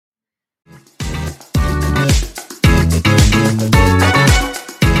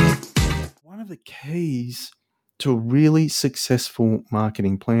the keys to a really successful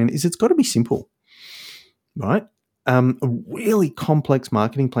marketing plan is it's got to be simple, right? A really complex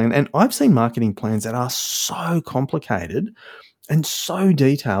marketing plan. And I've seen marketing plans that are so complicated and so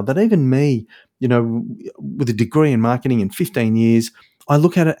detailed that even me, with a degree in marketing and 15 years, I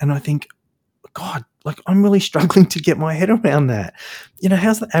look at it and I think, God, like I'm really struggling to get my head around that.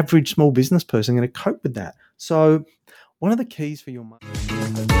 How's the average small business person going to cope with that? So one of the keys for your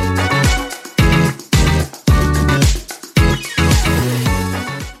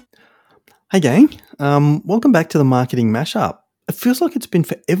Hey gang, welcome back to the Marketing Mashup. It feels like it's been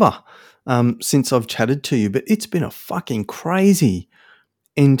forever since I've chatted to you, but it's been a fucking crazy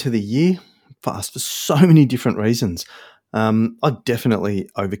end to the year for us for so many different reasons. I definitely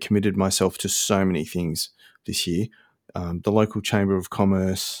overcommitted myself to so many things this year. The local Chamber of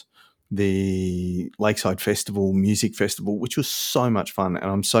Commerce, the Lakeside Festival, Music Festival, which was so much fun, and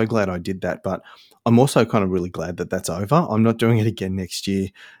I'm so glad I did that. But I'm also kind of really glad that that's over. I'm not doing it again next year.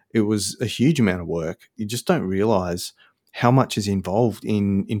 It was a huge amount of work. You just don't realize how much is involved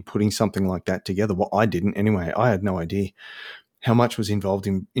in putting something like that together. Well, I didn't anyway. I had no idea how much was involved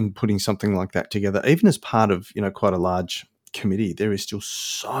in putting something like that together. Even as part of, quite a large committee, there is still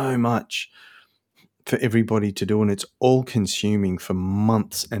so much for everybody to do, and it's all consuming for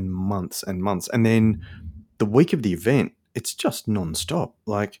months and months and months. And then the week of the event, it's just nonstop.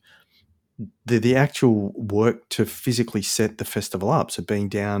 Like the actual work to physically set the festival up, so being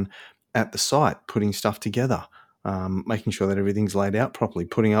down at the site, putting stuff together, making sure that everything's laid out properly,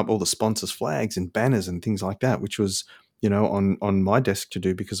 putting up all the sponsors' flags and banners and things like that, which was on my desk to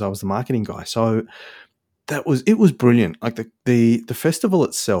do because I was the marketing guy. So it was brilliant. Like the festival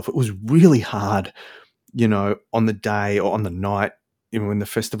itself, it was really hard, on the day or on the night, when the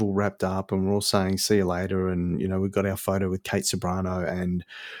festival wrapped up and we're all saying see you later, and we got our photo with Kate Sobrano, and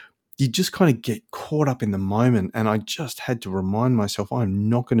you just kind of get caught up in the moment. And I just had to remind myself, I'm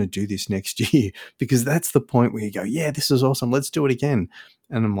not going to do this next year, because that's the point where you go, yeah, this is awesome, let's do it again.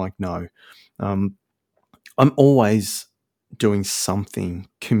 And I'm like, no. I'm always doing something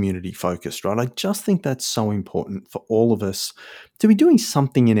community focused, right? I just think that's so important for all of us to be doing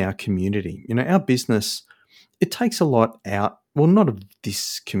something in our community. Our business, it takes a lot out, well, not of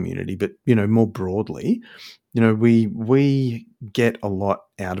this community, but, more broadly. We get a lot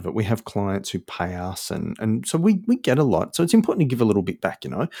out of it. We have clients who pay us, and so we get a lot. So it's important to give a little bit back,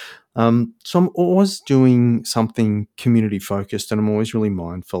 So I'm always doing something community focused, and I'm always really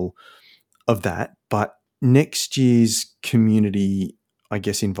mindful of that. But next year's community, I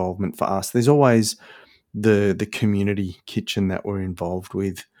guess, involvement for us, there's always the community kitchen that we're involved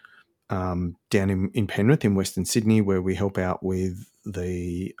with down in Penrith in Western Sydney, where we help out with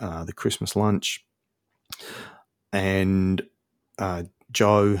the Christmas lunch. And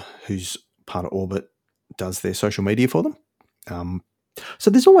Joe, who's part of Orbit, does their social media for them.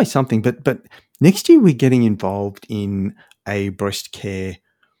 So there's always something. But next year we're getting involved in a breast care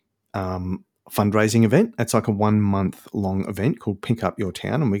fundraising event. It's like a 1 month long event called Pink Up Your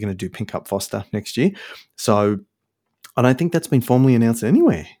Town, and we're going to do Pink Up Foster next year. So I don't think that's been formally announced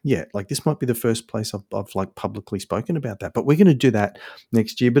anywhere yet. Like, this might be the first place I've like publicly spoken about that, but we're going to do that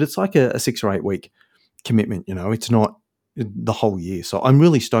next year. But it's like a 6 or 8 week commitment. It's not the whole year. So I'm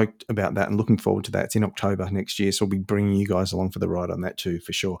really stoked about that and looking forward to that. It's in October next year, so we'll be bringing you guys along for the ride on that too,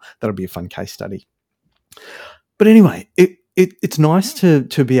 for sure. That'll be a fun case study. But anyway, it's nice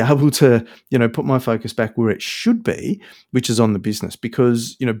to be able to, put my focus back where it should be, which is on the business,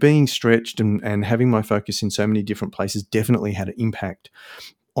 because, being stretched and having my focus in so many different places definitely had an impact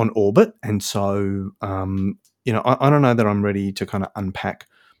on Orbit. And so, I don't know that I'm ready to kind of unpack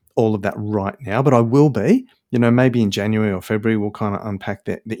all of that right now, but I will be. Maybe in January or February, we'll kind of unpack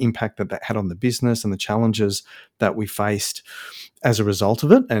the impact that had on the business and the challenges that we faced as a result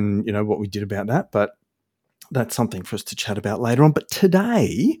of it, and, what we did about that. But that's something for us to chat about later on. But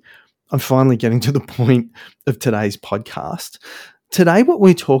today, I'm finally getting to the point of today's podcast. Today, what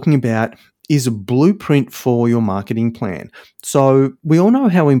we're talking about is a blueprint for your marketing plan. So we all know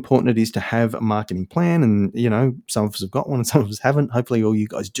how important it is to have a marketing plan, and, some of us have got one and some of us haven't. Hopefully all you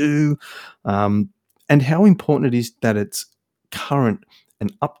guys do. And how important it is that it's current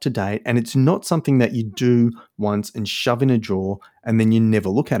and up to date, and it's not something that you do once and shove in a drawer and then you never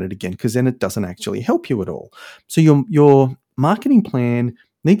look at it again, because then it doesn't actually help you at all. So your marketing plan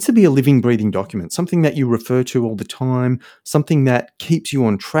needs to be a living, breathing document, something that you refer to all the time, something that keeps you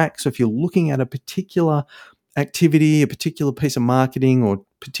on track. So if you're looking at a particular activity, a particular piece of marketing, or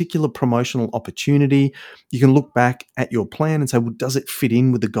particular promotional opportunity, you can look back at your plan and say, well, does it fit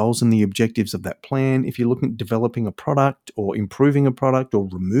in with the goals and the objectives of that plan? If you're looking at developing a product or improving a product or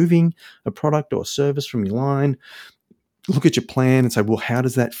removing a product or a service from your line, look at your plan and say, well, how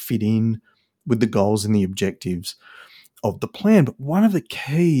does that fit in with the goals and the objectives of the plan? But one of the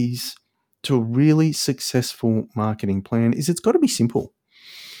keys to a really successful marketing plan is it's got to be simple,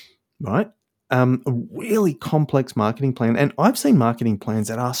 right? A really complex marketing plan. And I've seen marketing plans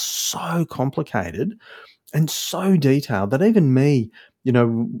that are so complicated and so detailed that even me,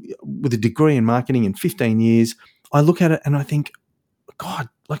 with a degree in marketing in 15 years, I look at it and I think, God,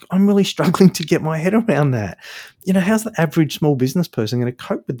 like I'm really struggling to get my head around that. How's the average small business person going to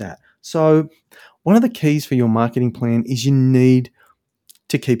cope with that? So one of the keys for your marketing plan is you need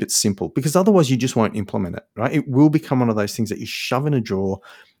to keep it simple, because otherwise you just won't implement it, right? It will become one of those things that you shove in a drawer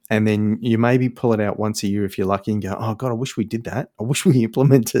and then you maybe pull it out once a year if you're lucky and go, oh God, I wish we did that. I wish we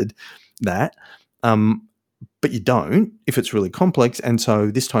implemented that. But you don't if it's really complex. And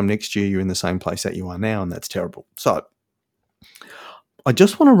so this time next year, you're in the same place that you are now, and that's terrible. So I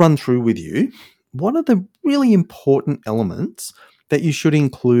just want to run through with you what are the really important elements that you should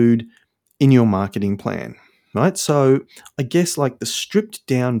include in your marketing plan, right? So I guess like the stripped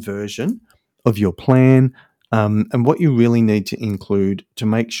down version of your plan, and what you really need to include to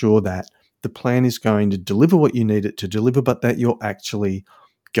make sure that the plan is going to deliver what you need it to deliver, but that you're actually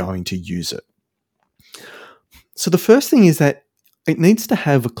going to use it. So the first thing is that it needs to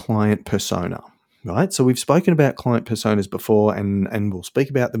have a client persona, right? So we've spoken about client personas before, and we'll speak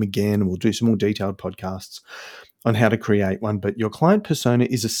about them again, and we'll do some more detailed podcasts on how to create one. But your client persona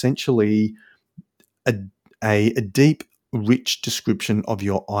is essentially a deep, rich description of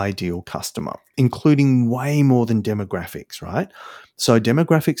your ideal customer, including way more than demographics, right? So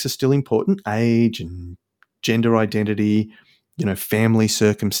demographics are still important, age and gender identity, family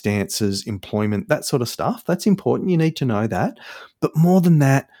circumstances, employment, that sort of stuff. That's important. You need to know that. But more than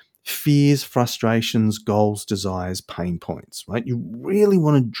that, fears, frustrations, goals, desires, pain points, right? You really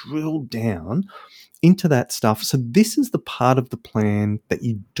want to drill down into that stuff. So this is the part of the plan that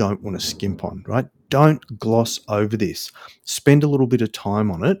you don't want to skimp on, right? Don't gloss over this. Spend a little bit of time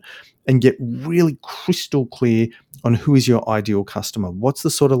on it and get really crystal clear on who is your ideal customer. What's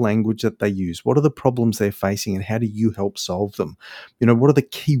the sort of language that they use? What are the problems they're facing and how do you help solve them? What are the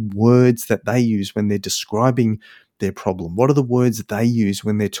key words that they use when they're describing their problem? What are the words that they use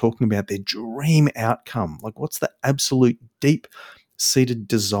when they're talking about their dream outcome? Like, what's the absolute deep-seated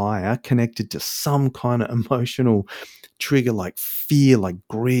desire connected to some kind of emotional trigger, like fear, like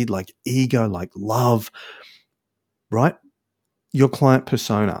greed, like ego, like love, right? Your client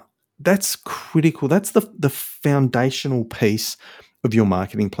persona. That's critical. That's the foundational piece of your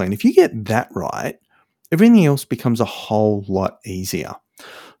marketing plan. If you get that right, everything else becomes a whole lot easier.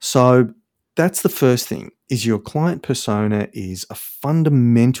 So that's the first thing, is your client persona is a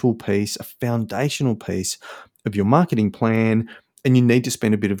fundamental piece, a foundational piece of your marketing plan, and you need to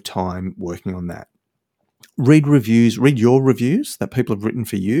spend a bit of time working on that. Read your reviews that people have written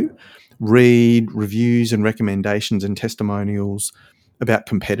for you. Read reviews and recommendations and testimonials about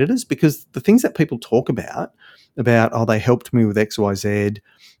competitors, because the things that people talk about, oh, they helped me with XYZ,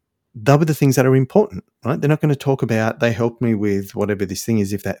 they'll be the things that are important, right? They're not going to talk about they helped me with whatever this thing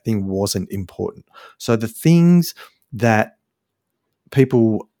is if that thing wasn't important. So the things that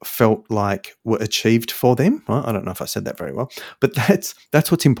people felt like were achieved for them, right? I don't know if I said that very well, but that's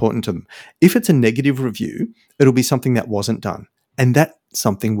what's important to them. If it's a negative review, it'll be something that wasn't done, and that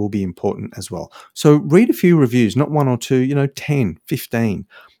something will be important as well. So read a few reviews, not one or two, 10, 15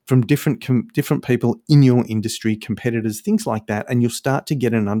 from different people in your industry, competitors, things like that, and you'll start to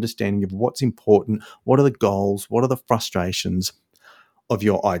get an understanding of what's important, what are the goals, what are the frustrations of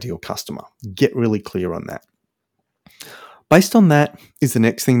your ideal customer. Get really clear on that. Based on that is the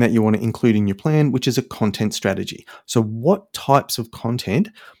next thing that you want to include in your plan, which is a content strategy. So what types of content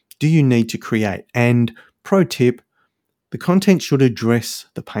do you need to create? And pro tip, the content should address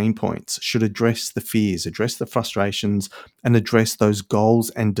the pain points, should address the fears, address the frustrations, and address those goals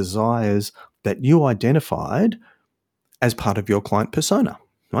and desires that you identified as part of your client persona,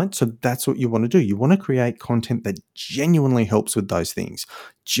 right? So that's what you want to do. You want to create content that genuinely helps with those things,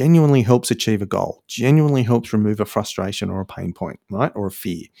 genuinely helps achieve a goal, genuinely helps remove a frustration or a pain point, right? Or a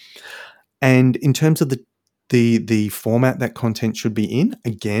fear. And in terms of the format that content should be in,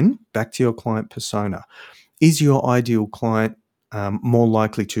 again, back to your client persona. Is your ideal client more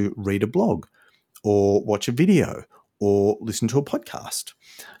likely to read a blog or watch a video or listen to a podcast?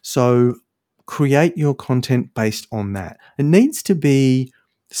 So create your content based on that. It needs to be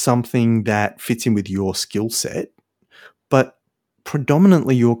something that fits in with your skill set, but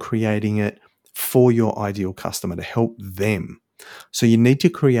predominantly you're creating it for your ideal customer to help them. So you need to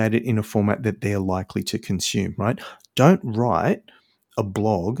create it in a format that they're likely to consume, right? Don't write a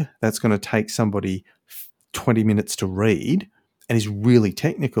blog that's going to take somebody 20 minutes to read and is really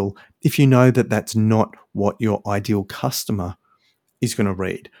technical if you know that that's not what your ideal customer is going to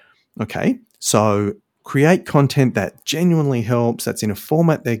read. Okay, so create content that genuinely helps, that's in a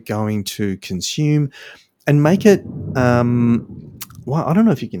format they're going to consume, and make it. Well, I don't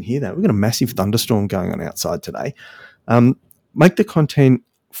know if you can hear that. We've got a massive thunderstorm going on outside today. Make the content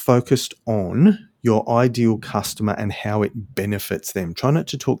focused on your ideal customer and how it benefits them. Try not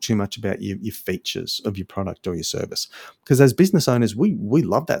to talk too much about your features of your product or your service, because as business owners, we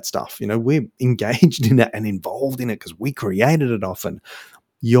love that stuff. You know, we're engaged in it and involved in it because we created it often.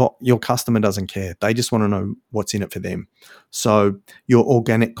 Your customer doesn't care. They just want to know what's in it for them. So your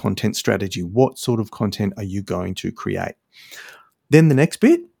organic content strategy, what sort of content are you going to create? Then the next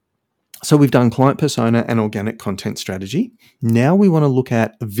bit, so we've done client persona and organic content strategy. Now we want to look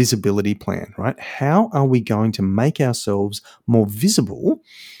at a visibility plan, right? How are we going to make ourselves more visible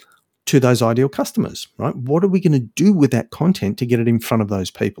to those ideal customers, right? What are we going to do with that content to get it in front of those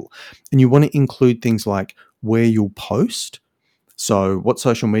people? And you want to include things like where you'll post. So what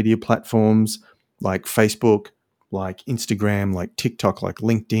social media platforms like Facebook, like Instagram, like TikTok, like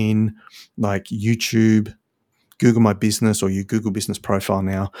LinkedIn, like YouTube, Google My Business or your Google Business Profile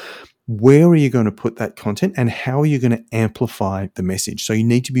now, where are you going to put that content and how are you going to amplify the message? So you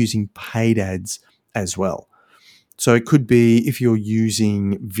need to be using paid ads as well. So it could be if you're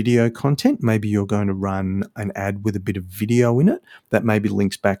using video content, maybe you're going to run an ad with a bit of video in it that maybe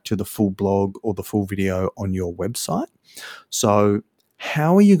links back to the full blog or the full video on your website. So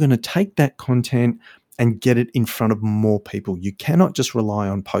how are you going to take that content and get it in front of more people? You cannot just rely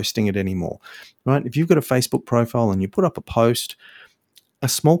on posting it anymore, right? If you've got a Facebook profile and you put up a post, a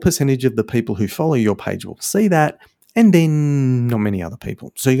small percentage of the people who follow your page will see that, and then not many other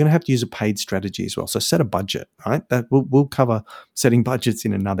people. So you're going to have to use a paid strategy as well. So set a budget, right? That we'll cover setting budgets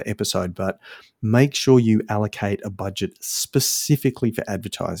in another episode, but make sure you allocate a budget specifically for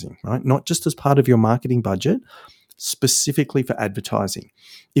advertising, right? Not just as part of your marketing budget, specifically for advertising.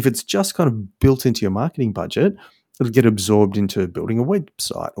 If it's just kind of built into your marketing budget, it'll get absorbed into building a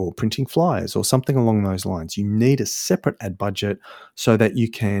website or printing flyers or something along those lines. You need a separate ad budget so that you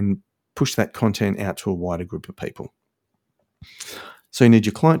can push that content out to a wider group of people. So you need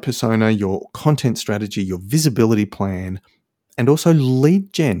your client persona, your content strategy, your visibility plan, and also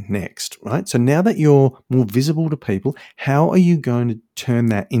lead gen next, right? So now that you're more visible to people, how are you going to turn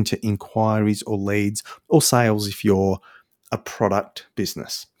that into inquiries or leads or sales if you're a product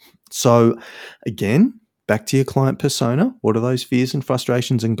business? So again, back to your client persona. What are those fears and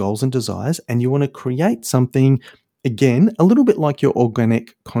frustrations and goals and desires? And you want to create something, again, a little bit like your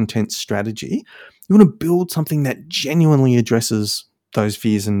organic content strategy. You want to build something that genuinely addresses those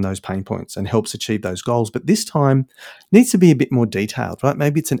fears and those pain points and helps achieve those goals. But this time needs to be a bit more detailed, right?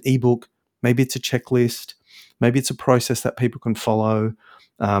 Maybe it's an ebook, maybe it's a checklist, maybe it's a process that people can follow.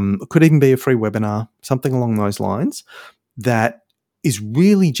 It could even be a free webinar, something along those lines that is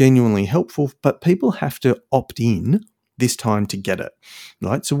really genuinely helpful, but people have to opt in this time to get it,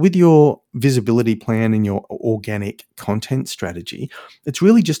 right? So with your visibility plan and your organic content strategy, it's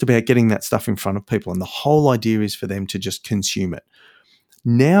really just about getting that stuff in front of people. And the whole idea is for them to just consume it.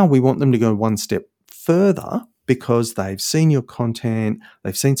 Now we want them to go one step further because they've seen your content,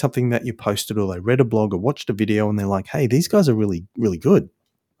 they've seen something that you posted, or they read a blog or watched a video and they're like, hey, these guys are really, really good.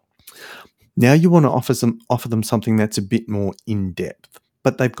 Now you want to offer them something that's a bit more in-depth,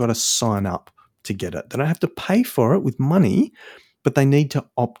 but they've got to sign up to get it. They don't have to pay for it with money, but they need to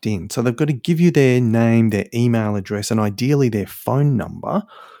opt in. So they've got to give you their name, their email address, and ideally their phone number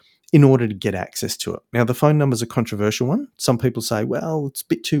in order to get access to it. Now, the phone number is a controversial one. Some people say, well, it's a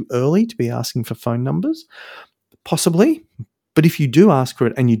bit too early to be asking for phone numbers. Possibly, but if you do ask for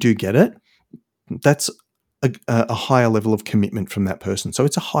it and you do get it, that's a higher level of commitment from that person. So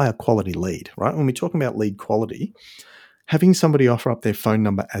it's a higher quality lead, right? When we're talking about lead quality, having somebody offer up their phone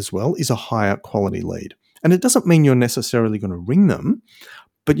number as well is a higher quality lead. And it doesn't mean you're necessarily going to ring them,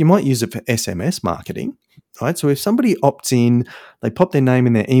 but you might use it for SMS marketing, right? So if somebody opts in, they pop their name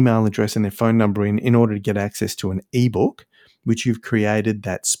and their email address and their phone number in order to get access to an ebook, which you've created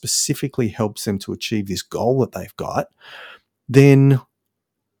that specifically helps them to achieve this goal that they've got, then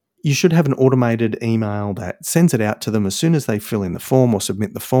you should have an automated email that sends it out to them as soon as they fill in the form or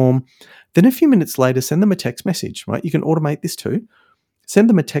submit the form. Then a few minutes later, send them a text message, right? You can automate this too. Send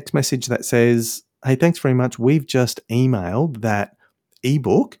them a text message that says, hey, thanks very much. We've just emailed that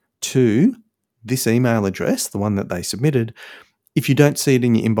ebook to this email address, the one that they submitted. If you don't see it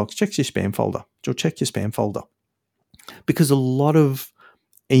in your inbox, check your spam folder. Or check your spam folder. Because a lot of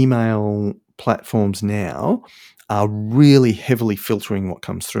email platforms now are really heavily filtering what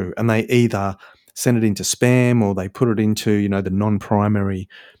comes through, and they either send it into spam or they put it into, the non-primary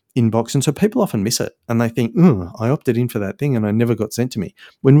inbox. And so people often miss it and they think, I opted in for that thing and I never got sent to me,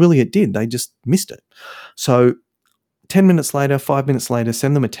 when really it did. They just missed it. So 10 minutes later, 5 minutes later,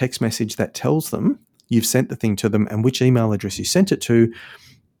 send them a text message that tells them you've sent the thing to them and which email address you sent it to,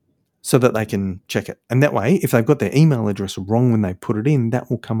 so that they can check it. And that way, if they've got their email address wrong when they put it in,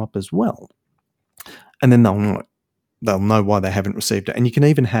 that will come up as well. And then they'll know why they haven't received it. And you can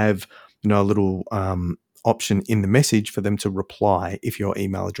even have, a little option in the message for them to reply if your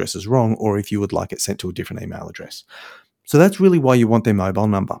email address is wrong or if you would like it sent to a different email address. So that's really why you want their mobile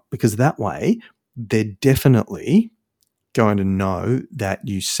number, because that way they're definitely going to know that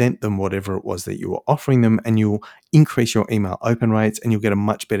you sent them whatever it was that you were offering them, and you'll increase your email open rates and you'll get a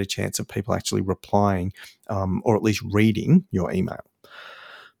much better chance of people actually replying or at least reading your email.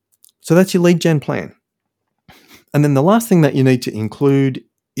 So that's your lead gen plan. And then the last thing that you need to include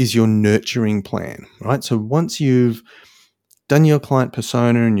is your nurturing plan, right? So once you've done your client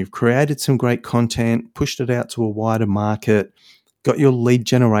persona and you've created some great content, pushed it out to a wider market, got your lead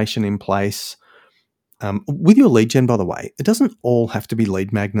generation in place. With your lead gen, by the way, it doesn't all have to be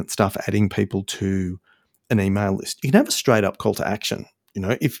lead magnet stuff, adding people to an email list. You can have a straight up call to action.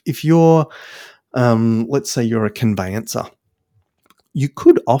 If you're, let's say you're a conveyancer, you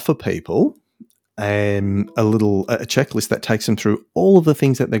could offer people a checklist that takes them through all of the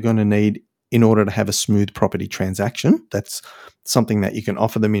things that they're going to need in order to have a smooth property transaction. That's something that you can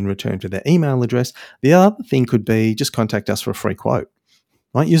offer them in return for their email address. The other thing could be just contact us for a free quote.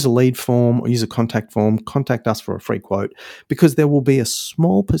 Right? Use a lead form or use a contact form, contact us for a free quote, because there will be a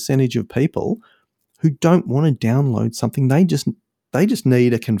small percentage of people who don't want to download something. They just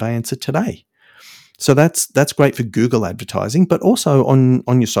need a conveyancer today. So that's great for Google advertising, but also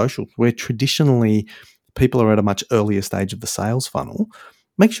on your social, where traditionally people are at a much earlier stage of the sales funnel.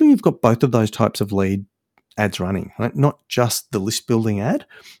 Make sure you've got both of those types of lead ads running, right? Not just the list building ad,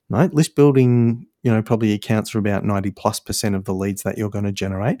 right? List building, probably accounts for about 90+% of the leads that you're going to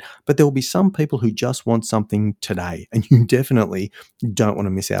generate, but there will be some people who just want something today, and you definitely don't want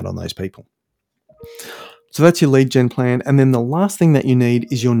to miss out on those people. So that's your lead gen plan. And then the last thing that you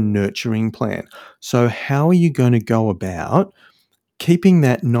need is your nurturing plan. So how are you going to go about keeping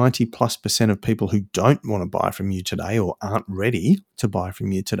that 90+% of people who don't want to buy from you today or aren't ready to buy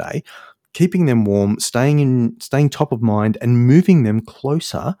from you today, keeping them warm, staying top of mind, and moving them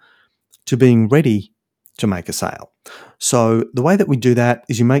closer to being ready to make a sale? So the way that we do that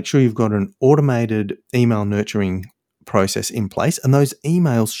is you make sure you've got an automated email nurturing process in place, and those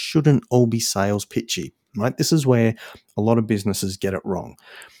emails shouldn't all be sales pitchy, right? This is where a lot of businesses get it wrong.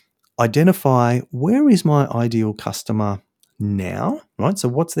 Identify, where is my ideal customer now, right? So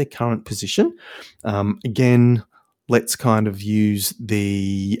what's their current position? Again, let's kind of use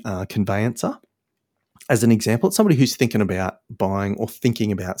the conveyancer as an example. It's somebody who's thinking about buying or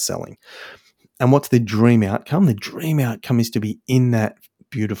thinking about selling. And what's the dream outcome? The dream outcome is to be in that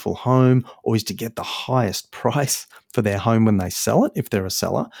beautiful home, or is to get the highest price for their home when they sell it, if they're a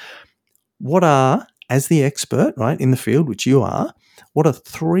seller. What are, as the expert, right, in the field, which you are, what are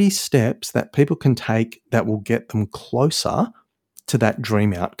 3 steps that people can take that will get them closer to that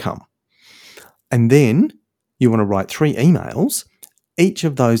dream outcome? And then you want to write 3 emails. Each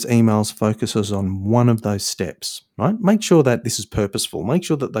of those emails focuses on one of those steps, right? Make sure that this is purposeful. Make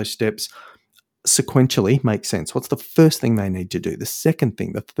sure that those steps sequentially make sense. What's the first thing they need to do? The second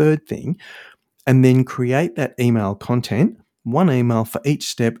thing, the third thing, and then create that email content, 1 email for each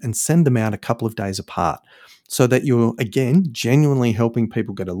step, and send them out a couple of days apart, so that you're, again, genuinely helping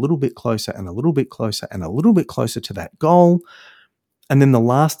people get a little bit closer and a little bit closer and a little bit closer to that goal. And then the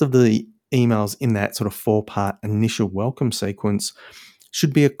last of the emails in that sort of 4-part initial welcome sequence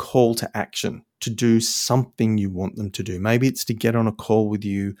should be a call to action to do something you want them to do. Maybe it's to get on a call with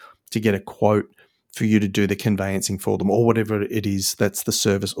you to get a quote for you to do the conveyancing for them, or whatever it is that's the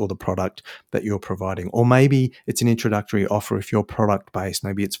service or the product that you're providing. Or maybe it's an introductory offer if you're product-based.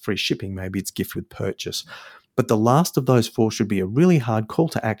 Maybe it's free shipping. Maybe it's gift with purchase. But the last of those 4 should be a really hard call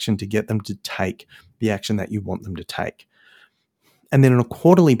to action to get them to take the action that you want them to take. And then on a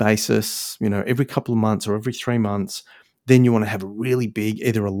quarterly basis, every couple of months or every 3 months, then you want to have a really big,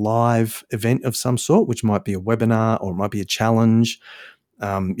 either a live event of some sort, which might be a webinar or it might be a challenge,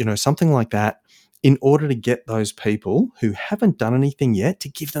 something like that, in order to get those people who haven't done anything yet, to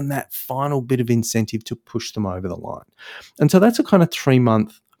give them that final bit of incentive to push them over the line. And so that's a kind of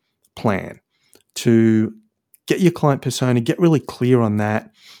 3-month plan to get your client persona, get really clear on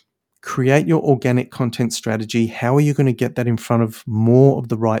that, create your organic content strategy. How are you going to get that in front of more of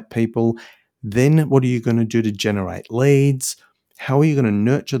the right people? Then what are you going to do to generate leads? How are you going to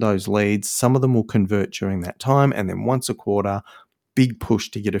nurture those leads? Some of them will convert during that time. And then once a quarter, big push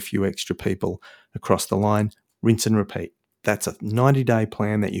to get a few extra people across the line, rinse and repeat. That's a 90-day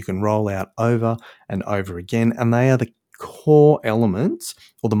plan that you can roll out over and over again. And they are the core elements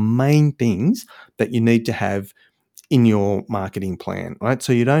or the main things that you need to have in your marketing plan, right?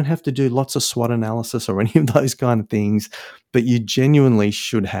 So you don't have to do lots of SWOT analysis or any of those kind of things, but you genuinely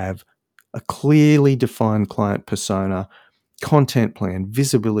should have a clearly defined client persona, content plan,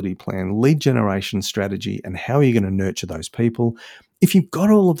 visibility plan, lead generation strategy, and how are you going to nurture those people. If you've got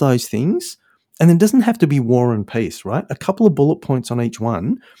all of those things, and it doesn't have to be war and peace, right? A couple of bullet points on each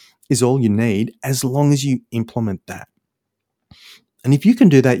one is all you need as long as you implement that. And if you can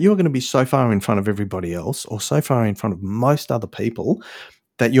do that, you're going to be so far in front of everybody else or so far in front of most other people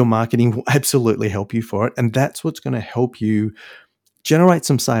that your marketing will absolutely help you for it. And that's what's going to help you generate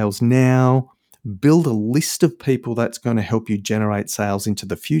some sales now, build a list of people that's going to help you generate sales into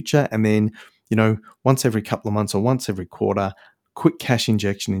the future. And then, once every couple of months or once every quarter, quick cash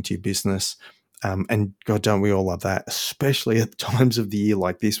injection into your business. And God, don't we all love that, especially at times of the year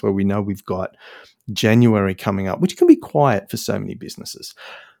like this where we know we've got January coming up, which can be quiet for so many businesses.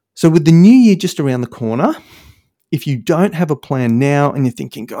 So with the new year just around the corner, if you don't have a plan now and you're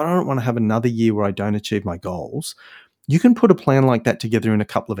thinking, God, I don't want to have another year where I don't achieve my goals, you can put a plan like that together in a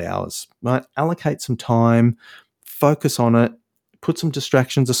couple of hours, right? Allocate some time, focus on it, put some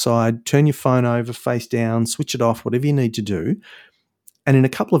distractions aside, turn your phone over, face down, switch it off, whatever you need to do. And in a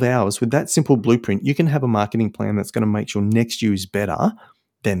couple of hours, with that simple blueprint, you can have a marketing plan that's going to make sure next year is better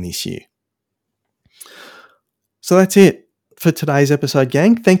than this year. So that's it for today's episode,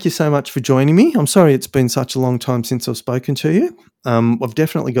 gang. Thank you so much for joining me. I'm sorry it's been such a long time since I've spoken to you. I've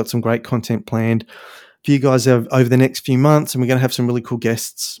definitely got some great content planned for you guys over the next few months, and we're going to have some really cool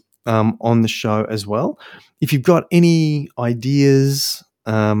guests on the show as well. If you've got any ideas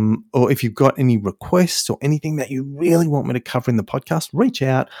or if you've got any requests or anything that you really want me to cover in the podcast, reach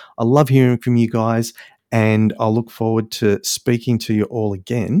out. I love hearing from you guys, and I'll look forward to speaking to you all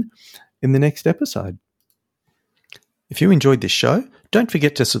again in the next episode. If you enjoyed this show, don't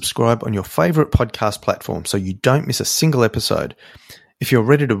forget to subscribe on your favorite podcast platform so you don't miss a single episode. If you're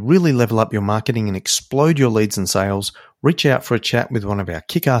ready to really level up your marketing and explode your leads and sales, reach out for a chat with one of our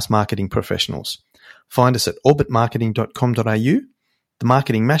kick-ass marketing professionals. Find us at orbitmarketing.com.au,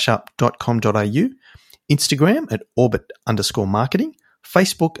 themarketingmashup.com.au, Instagram at orbit_marketing,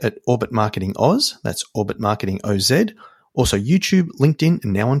 Facebook at Orbit Marketing Oz, that's Orbit Marketing OZ, also YouTube, LinkedIn,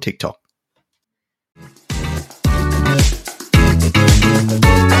 and now on TikTok.